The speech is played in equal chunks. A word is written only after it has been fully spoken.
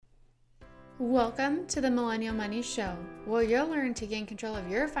Welcome to the Millennial Money Show, where you'll learn to gain control of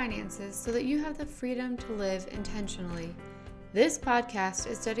your finances so that you have the freedom to live intentionally. This podcast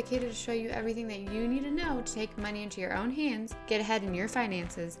is dedicated to show you everything that you need to know to take money into your own hands, get ahead in your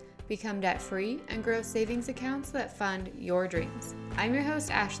finances, become debt-free, and grow savings accounts that fund your dreams. I'm your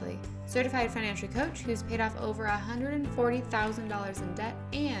host, Ashley, certified financial coach who's paid off over $140,000 in debt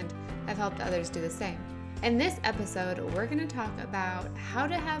and have helped others do the same. In this episode, we're going to talk about how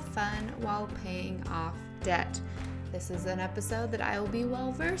to have fun while paying off debt. This is an episode that I will be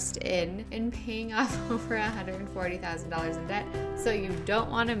well versed in paying off over $140,000 in debt, so you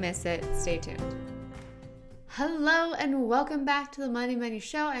don't want to miss it. Stay tuned. Hello and welcome back to the Money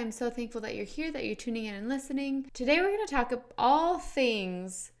Show. I'm so thankful that you're here, that you're tuning in and listening. Today we're going to talk about all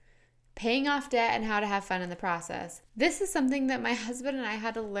things paying off debt and how to have fun in the process. This is something that my husband and I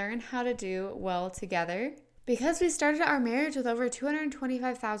had to learn how to do well together because we started our marriage with over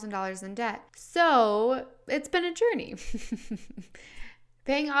 $225,000 in debt. So it's been a journey.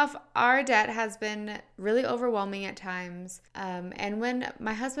 Paying off our debt has been really overwhelming at times. And when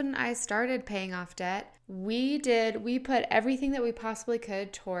my husband and I started paying off debt, we put everything that we possibly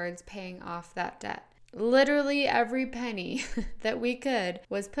could towards paying off that debt. Literally every penny that we could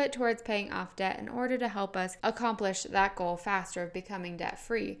was put towards paying off debt in order to help us accomplish that goal faster of becoming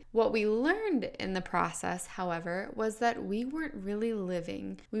debt-free. What we learned in the process, however, was that we weren't really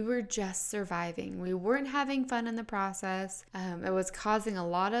living. We were just surviving. We weren't having fun in the process. It was causing a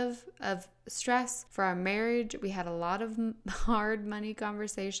lot of stress for our marriage. We had a lot of hard money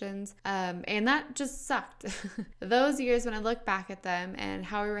conversations, and that just sucked. Those years, when I look back at them and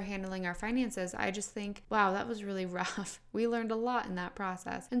how we were handling our finances, I just think, wow, that was really rough. We learned a lot in that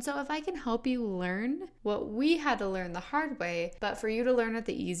process. And so if I can help you learn what we had to learn the hard way, but for you to learn it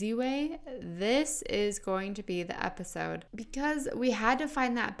the easy way, this is going to be the episode, because we had to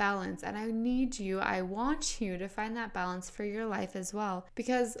find that balance, and I want you to find that balance for your life as well,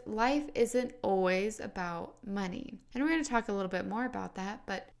 because life isn't always about money. And we're going to talk a little bit more about that,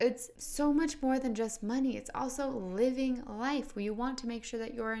 but it's so much more than just money. It's also living life. You want to make sure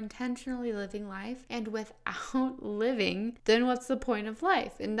that you're intentionally living life, and without living, then what's the point of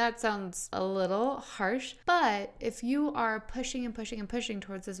life? And that sounds a little harsh, but if you are pushing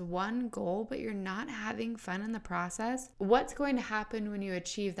towards this one goal, but you're not having fun in the process, what's going to happen when you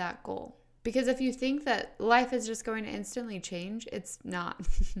achieve that goal? Because if you think that life is just going to instantly change, it's not.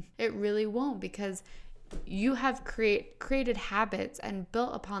 It really won't, because you have created habits and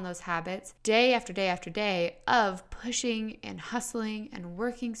built upon those habits day after day after day of pushing and hustling and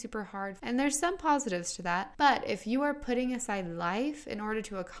working super hard. And there's some positives to that. But if you are putting aside life in order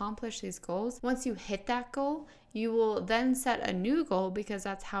to accomplish these goals, once you hit that goal, you will then set a new goal, because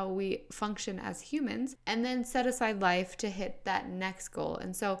that's how we function as humans, and then set aside life to hit that next goal.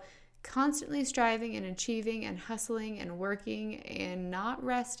 And so constantly striving and achieving and hustling and working and not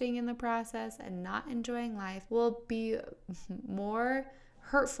resting in the process and not enjoying life will be more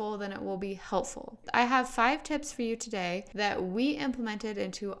hurtful than it will be helpful. I have 5 tips for you today that we implemented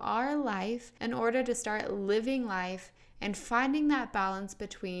into our life in order to start living life and finding that balance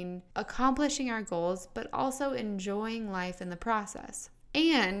between accomplishing our goals but also enjoying life in the process.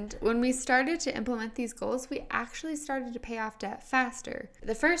 And when we started to implement these goals, we actually started to pay off debt faster.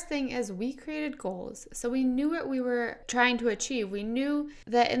 The first thing is we created goals. So we knew what we were trying to achieve. We knew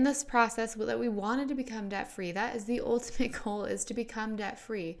that in this process that we wanted to become debt-free. That is the ultimate goal, is to become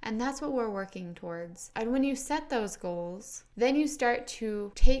debt-free. And that's what we're working towards. And when you set those goals, then you start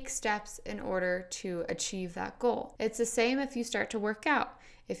to take steps in order to achieve that goal. It's the same if you start to work out.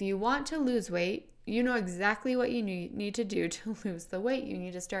 If you want to lose weight, you know exactly what you need to do to lose the weight. You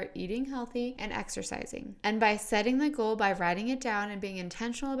need to start eating healthy and exercising. And by setting the goal, by writing it down and being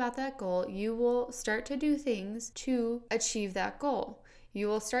intentional about that goal, you will start to do things to achieve that goal. You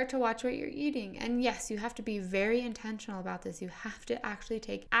will start to watch what you're eating. And yes, you have to be very intentional about this. You have to actually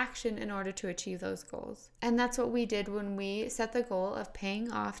take action in order to achieve those goals. And that's what we did when we set the goal of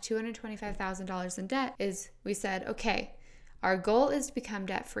paying off $225,000 in debt. Is we said, okay, our goal is to become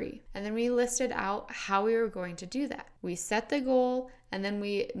debt-free. And then we listed out how we were going to do that. We set the goal, and then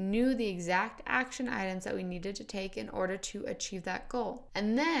we knew the exact action items that we needed to take in order to achieve that goal.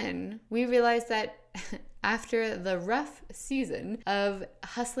 And then we realized that after the rough season of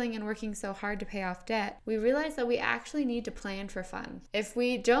hustling and working so hard to pay off debt, we realized that we actually need to plan for fun. If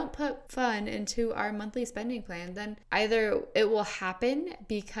we don't put fun into our monthly spending plan, then either it will happen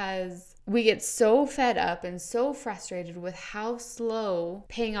because we get so fed up and so frustrated with how slow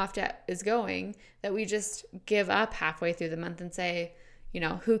paying off debt is going that we just give up halfway through the month and say,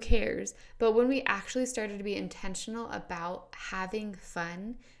 who cares? But when we actually started to be intentional about having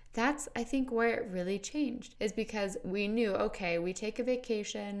fun That's, I think, where it really changed, is because we knew, okay, we take a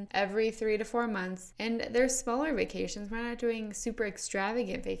vacation every 3 to 4 months, and there's smaller vacations. We're not doing super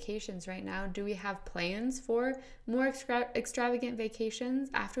extravagant vacations right now. Do we have plans for more extravagant vacations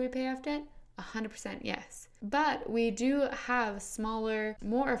after we pay off debt? 100% yes. But we do have smaller,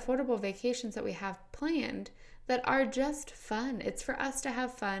 more affordable vacations that we have planned that are just fun. It's for us to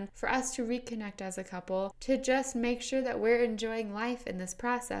have fun, for us to reconnect as a couple, to just make sure that we're enjoying life in this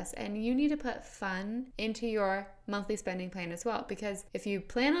process. And you need to put fun into your monthly spending plan as well, because if you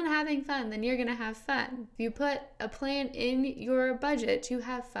plan on having fun, then you're going to have fun. If you put a plan in your budget to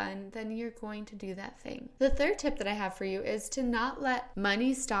have fun, then you're going to do that thing. The third tip that I have for you is to not let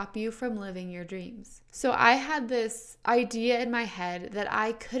money stop you from living your dreams. So I had this idea in my head that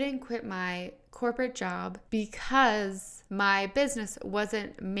I couldn't quit my corporate job because my business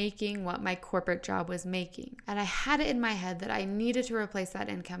wasn't making what my corporate job was making. And I had it in my head that I needed to replace that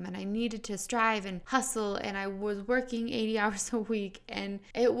income, and I needed to strive and hustle, and I was working 80 hours a week, and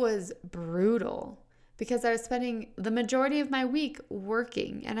it was brutal because I was spending the majority of my week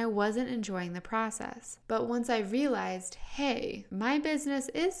working and I wasn't enjoying the process. But once I realized, hey, my business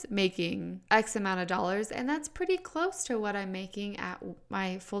is making X amount of dollars, and that's pretty close to what I'm making at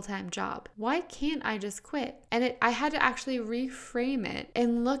my full-time job. Why can't I just quit? And I had to actually reframe it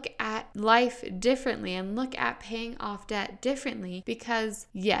and look at life differently and look at paying off debt differently, because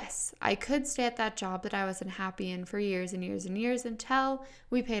yes, I could stay at that job that I wasn't happy in for years and years and years until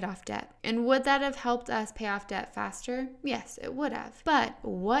we paid off debt. And would that have helped us pay off debt faster? Yes, it would have. But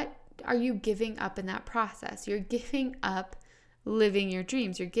what are you giving up in that process? You're giving up living your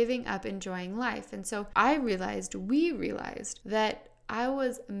dreams. You're giving up enjoying life. And so we realized that I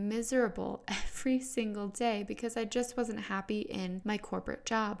was miserable every single day because I just wasn't happy in my corporate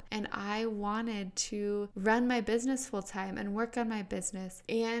job. And I wanted to run my business full time and work on my business.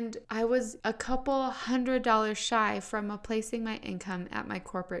 And I was a couple $100 shy from replacing my income at my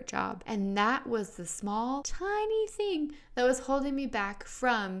corporate job. And that was the small, tiny thing that was holding me back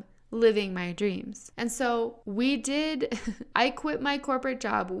from living my dreams. And so I quit my corporate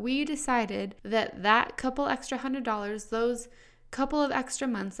job. We decided that couple extra $100, those couple of extra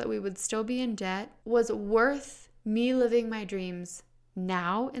months that we would still be in debt, was worth me living my dreams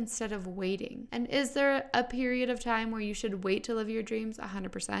now instead of waiting. And is there a period of time where you should wait to live your dreams?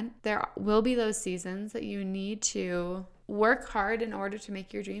 100%. There will be those seasons that you need to work hard in order to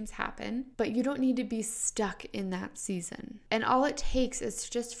make your dreams happen, but you don't need to be stuck in that season. And all it takes is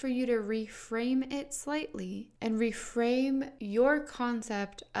just for you to reframe it slightly and reframe your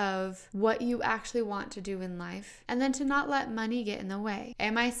concept of what you actually want to do in life, and then to not let money get in the way.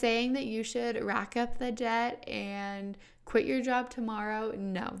 Am I saying that you should rack up the debt and quit your job tomorrow?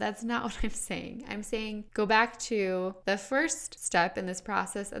 No, that's not what I'm saying. I'm saying go back to the first step in this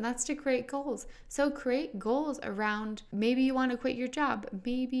process, and that's to create goals. So create goals around, maybe you want to quit your job.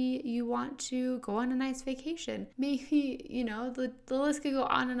 Maybe you want to go on a nice vacation. Maybe, the list could go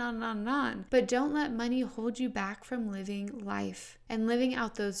on and on and on and on. But don't let money hold you back from living life and living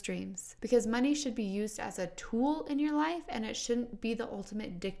out those dreams, because money should be used as a tool in your life, and it shouldn't be the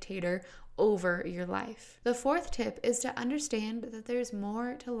ultimate dictator over your life. The fourth tip is to understand that there's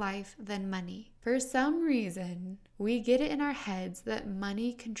more to life than money. For some reason, we get it in our heads that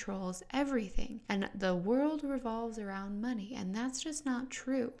money controls everything and the world revolves around money, and that's just not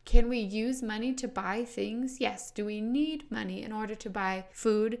true. Can we use money to buy things? Yes. Do we need money in order to buy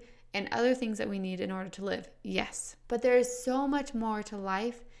food and other things that we need in order to live? Yes. But there is so much more to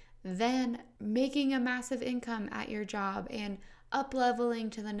life than making a massive income at your job and up-leveling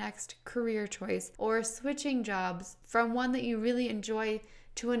to the next career choice, or switching jobs from one that you really enjoy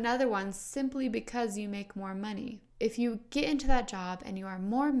to another one simply because you make more money. If you get into that job and you are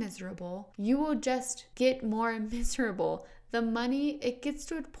more miserable, you will just get more miserable. The money, it gets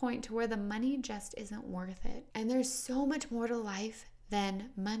to a point to where the money just isn't worth it. And there's so much more to life than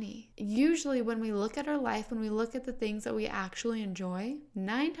money. Usually when we look at our life, when we look at the things that we actually enjoy,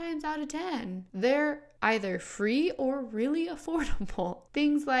 9 times out of 10, they're either free or really affordable.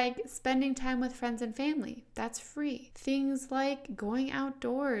 Things like spending time with friends and family, that's free. Things like going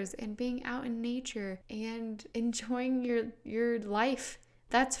outdoors and being out in nature and enjoying your life,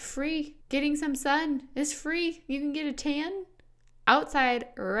 that's free. Getting some sun is free. You can get a tan outside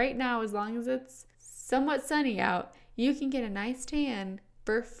right now as long as it's somewhat sunny out. You can get a nice tan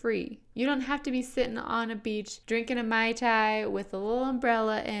for free. You don't have to be sitting on a beach drinking a Mai Tai with a little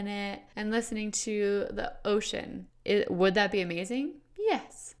umbrella in it and listening to the ocean. Would that be amazing?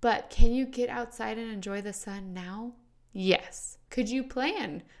 Yes. But can you get outside and enjoy the sun now? Yes. Could you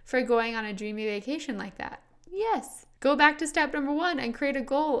plan for going on a dreamy vacation like that? Yes. Go back to step number 1 and create a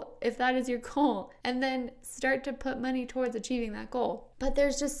goal if that is your goal, and then start to put money towards achieving that goal. But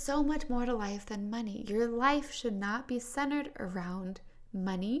there's just so much more to life than money. Your life should not be centered around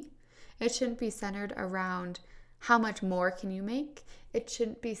money. It shouldn't be centered around how much more can you make. It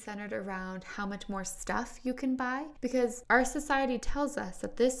shouldn't be centered around how much more stuff you can buy, because our society tells us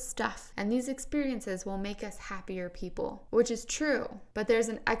that this stuff and these experiences will make us happier people, which is true, but there's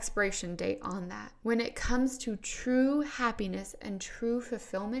an expiration date on that. When it comes to true happiness and true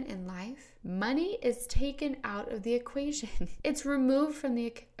fulfillment in life, money is taken out of the equation. It's removed from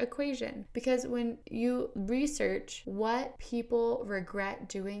the equation, because when you research what people regret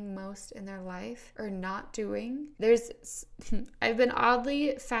doing most in their life or not doing, I've been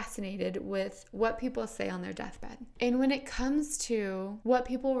oddly fascinated with what people say on their deathbed. And when it comes to what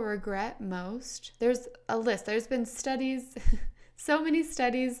people regret most, there's a list. There's been studies, so many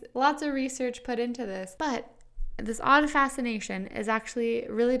studies, lots of research put into this. But this odd fascination is actually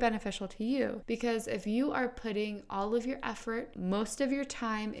really beneficial to you, because if you are putting all of your effort, most of your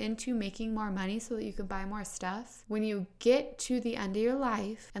time into making more money so that you can buy more stuff, when you get to the end of your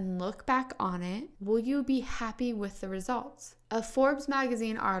life and look back on it, will you be happy with the results? A Forbes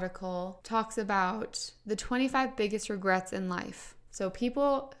magazine article talks about the 25 biggest regrets in life. So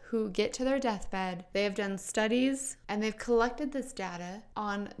people who get to their deathbed, they have done studies and they've collected this data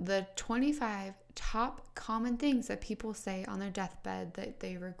on the 25 top common things that people say on their deathbed that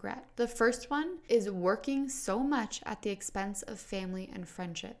they regret. The first one is working so much at the expense of family and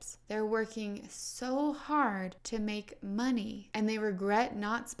friendships. They're working so hard to make money and they regret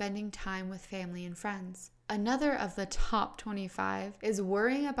not spending time with family and friends. Another of the top 25 is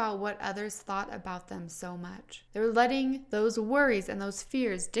worrying about what others thought about them so much. They're letting those worries and those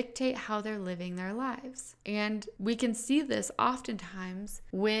fears dictate how they're living their lives. And we can see this oftentimes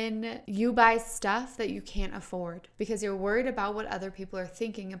when you buy stuff that you can't afford because you're worried about what other people are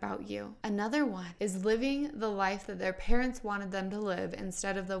thinking about you. Another one is living the life that their parents wanted them to live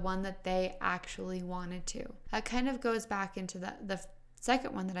instead of the one that they actually wanted to. That kind of goes back into the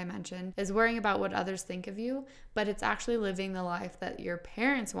second one that I mentioned, is worrying about what others think of you, but it's actually living the life that your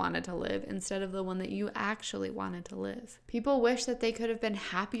parents wanted to live instead of the one that you actually wanted to live. People wish that they could have been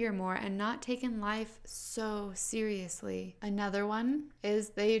happier more and not taken life so seriously. Another one is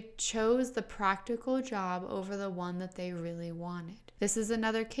they chose the practical job over the one that they really wanted. This is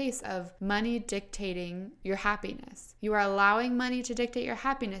another case of money dictating your happiness. You are allowing money to dictate your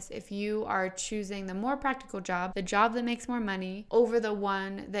happiness if you are choosing the more practical job, the job that makes more money, over the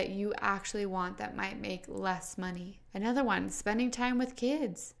one that you actually want that might make less money. Another one, spending time with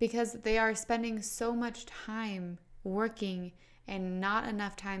kids, because they are spending so much time working and not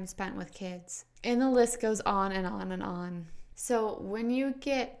enough time spent with kids. And the list goes on and on and on. So when you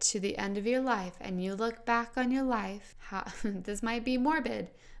get to the end of your life and you look back on your life, this might be morbid,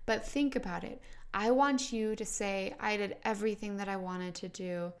 but think about it. I want you to say, I did everything that I wanted to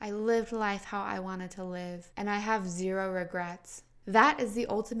do. I lived life how I wanted to live, and I have zero regrets. That is the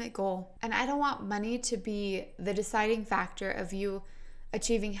ultimate goal. And I don't want money to be the deciding factor of you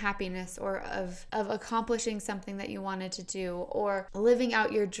achieving happiness or of accomplishing something that you wanted to do or living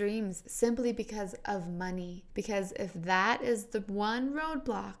out your dreams simply because of money. Because if that is the one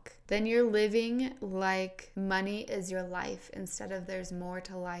roadblock, then you're living like money is your life instead of there's more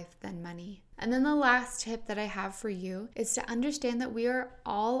to life than money. And then the last tip that I have for you is to understand that we are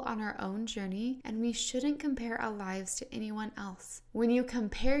all on our own journey and we shouldn't compare our lives to anyone else. When you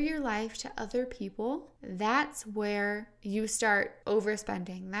compare your life to other people, that's where you start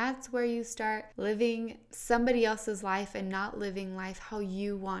overspending. That's where you start living somebody else's life and not living life how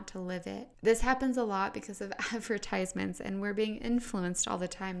you want to live it. This happens a lot because of advertisements, and we're being influenced all the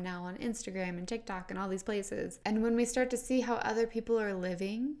time now on Instagram and TikTok and all these places. And when we start to see how other people are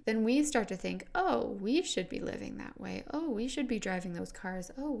living, then we start to think, oh, we should be living that way. Oh, we should be driving those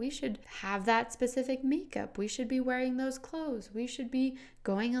cars. Oh, we should have that specific makeup. We should be wearing those clothes. We should be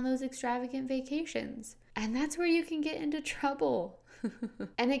going on those extravagant vacations. And that's where you can get into trouble.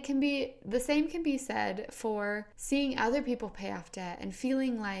 And the same can be said for seeing other people pay off debt and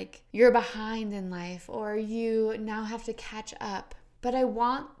feeling like you're behind in life or you now have to catch up. But I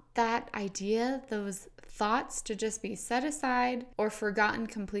want that idea, those thoughts to just be set aside or forgotten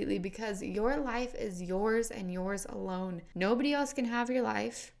completely, because your life is yours and yours alone. Nobody else can have your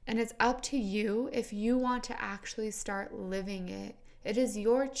life, and it's up to you if you want to actually start living it. It is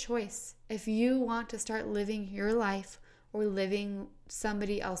your choice if you want to start living your life or living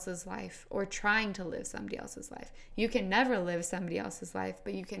somebody else's life or trying to live somebody else's life. You can never live somebody else's life,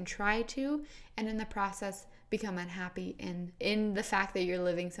 but you can try to, and in the process, become unhappy in the fact that you're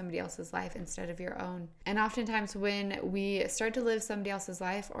living somebody else's life instead of your own. And oftentimes when we start to live somebody else's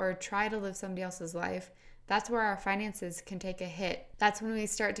life or try to live somebody else's life, that's where our finances can take a hit. That's when we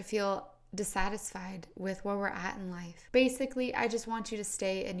start to feel dissatisfied with where we're at in life. Basically, I just want you to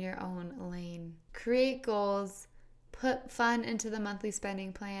stay in your own lane. Create goals, put fun into the monthly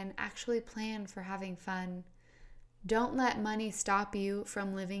spending plan, actually plan for having fun. Don't let money stop you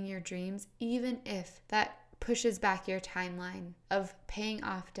from living your dreams, even if that pushes back your timeline of paying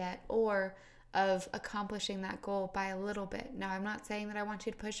off debt or of accomplishing that goal by a little bit. Now, I'm not saying that I want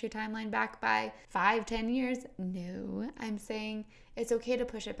you to push your timeline back by 5-10 years. No, I'm saying it's okay to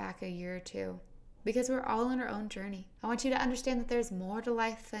push it back a year or two because we're all on our own journey. I want you to understand that there's more to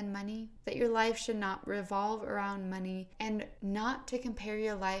life than money, that your life should not revolve around money, and not to compare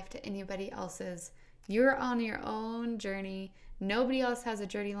your life to anybody else's. You're on your own journey. Nobody else has a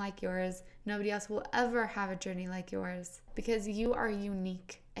journey like yours. Nobody else will ever have a journey like yours because you are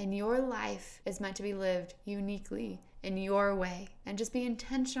unique and your life is meant to be lived uniquely in your way, and just be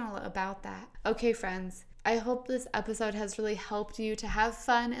intentional about that. Okay, friends, I hope this episode has really helped you to have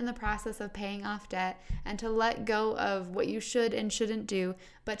fun in the process of paying off debt and to let go of what you should and shouldn't do,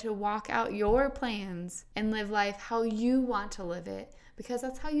 but to walk out your plans and live life how you want to live it, because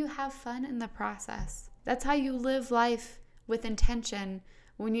that's how you have fun in the process. That's how you live life with intention.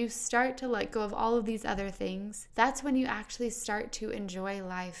 When you start to let go of all of these other things, that's when you actually start to enjoy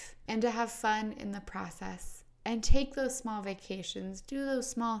life and to have fun in the process. And take those small vacations, do those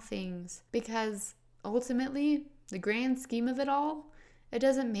small things, because ultimately, the grand scheme of it all, it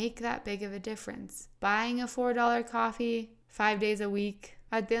doesn't make that big of a difference. Buying a $4 coffee 5 days a week,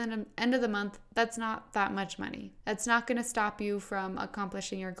 at the end of the month, that's not that much money. That's not going to stop you from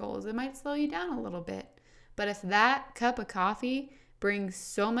accomplishing your goals. It might slow you down a little bit. But if that cup of coffee brings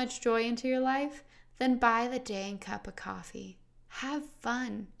so much joy into your life, then buy the dang cup of coffee. Have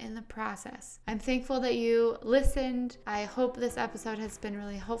fun in the process. I'm thankful that you listened. I hope this episode has been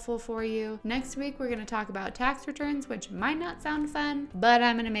really helpful for you. Next week, we're going to talk about tax returns, which might not sound fun, but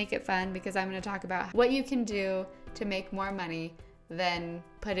I'm going to make it fun because I'm going to talk about what you can do to make more money than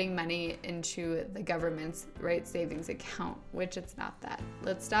putting money into the government's savings account, which it's not that.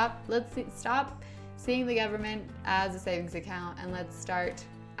 Let's stop seeing the government as a savings account, and let's start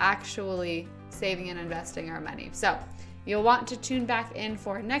actually saving and investing our money. So you'll want to tune back in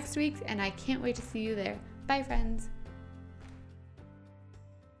for next week, and I can't wait to see you there. Bye, friends.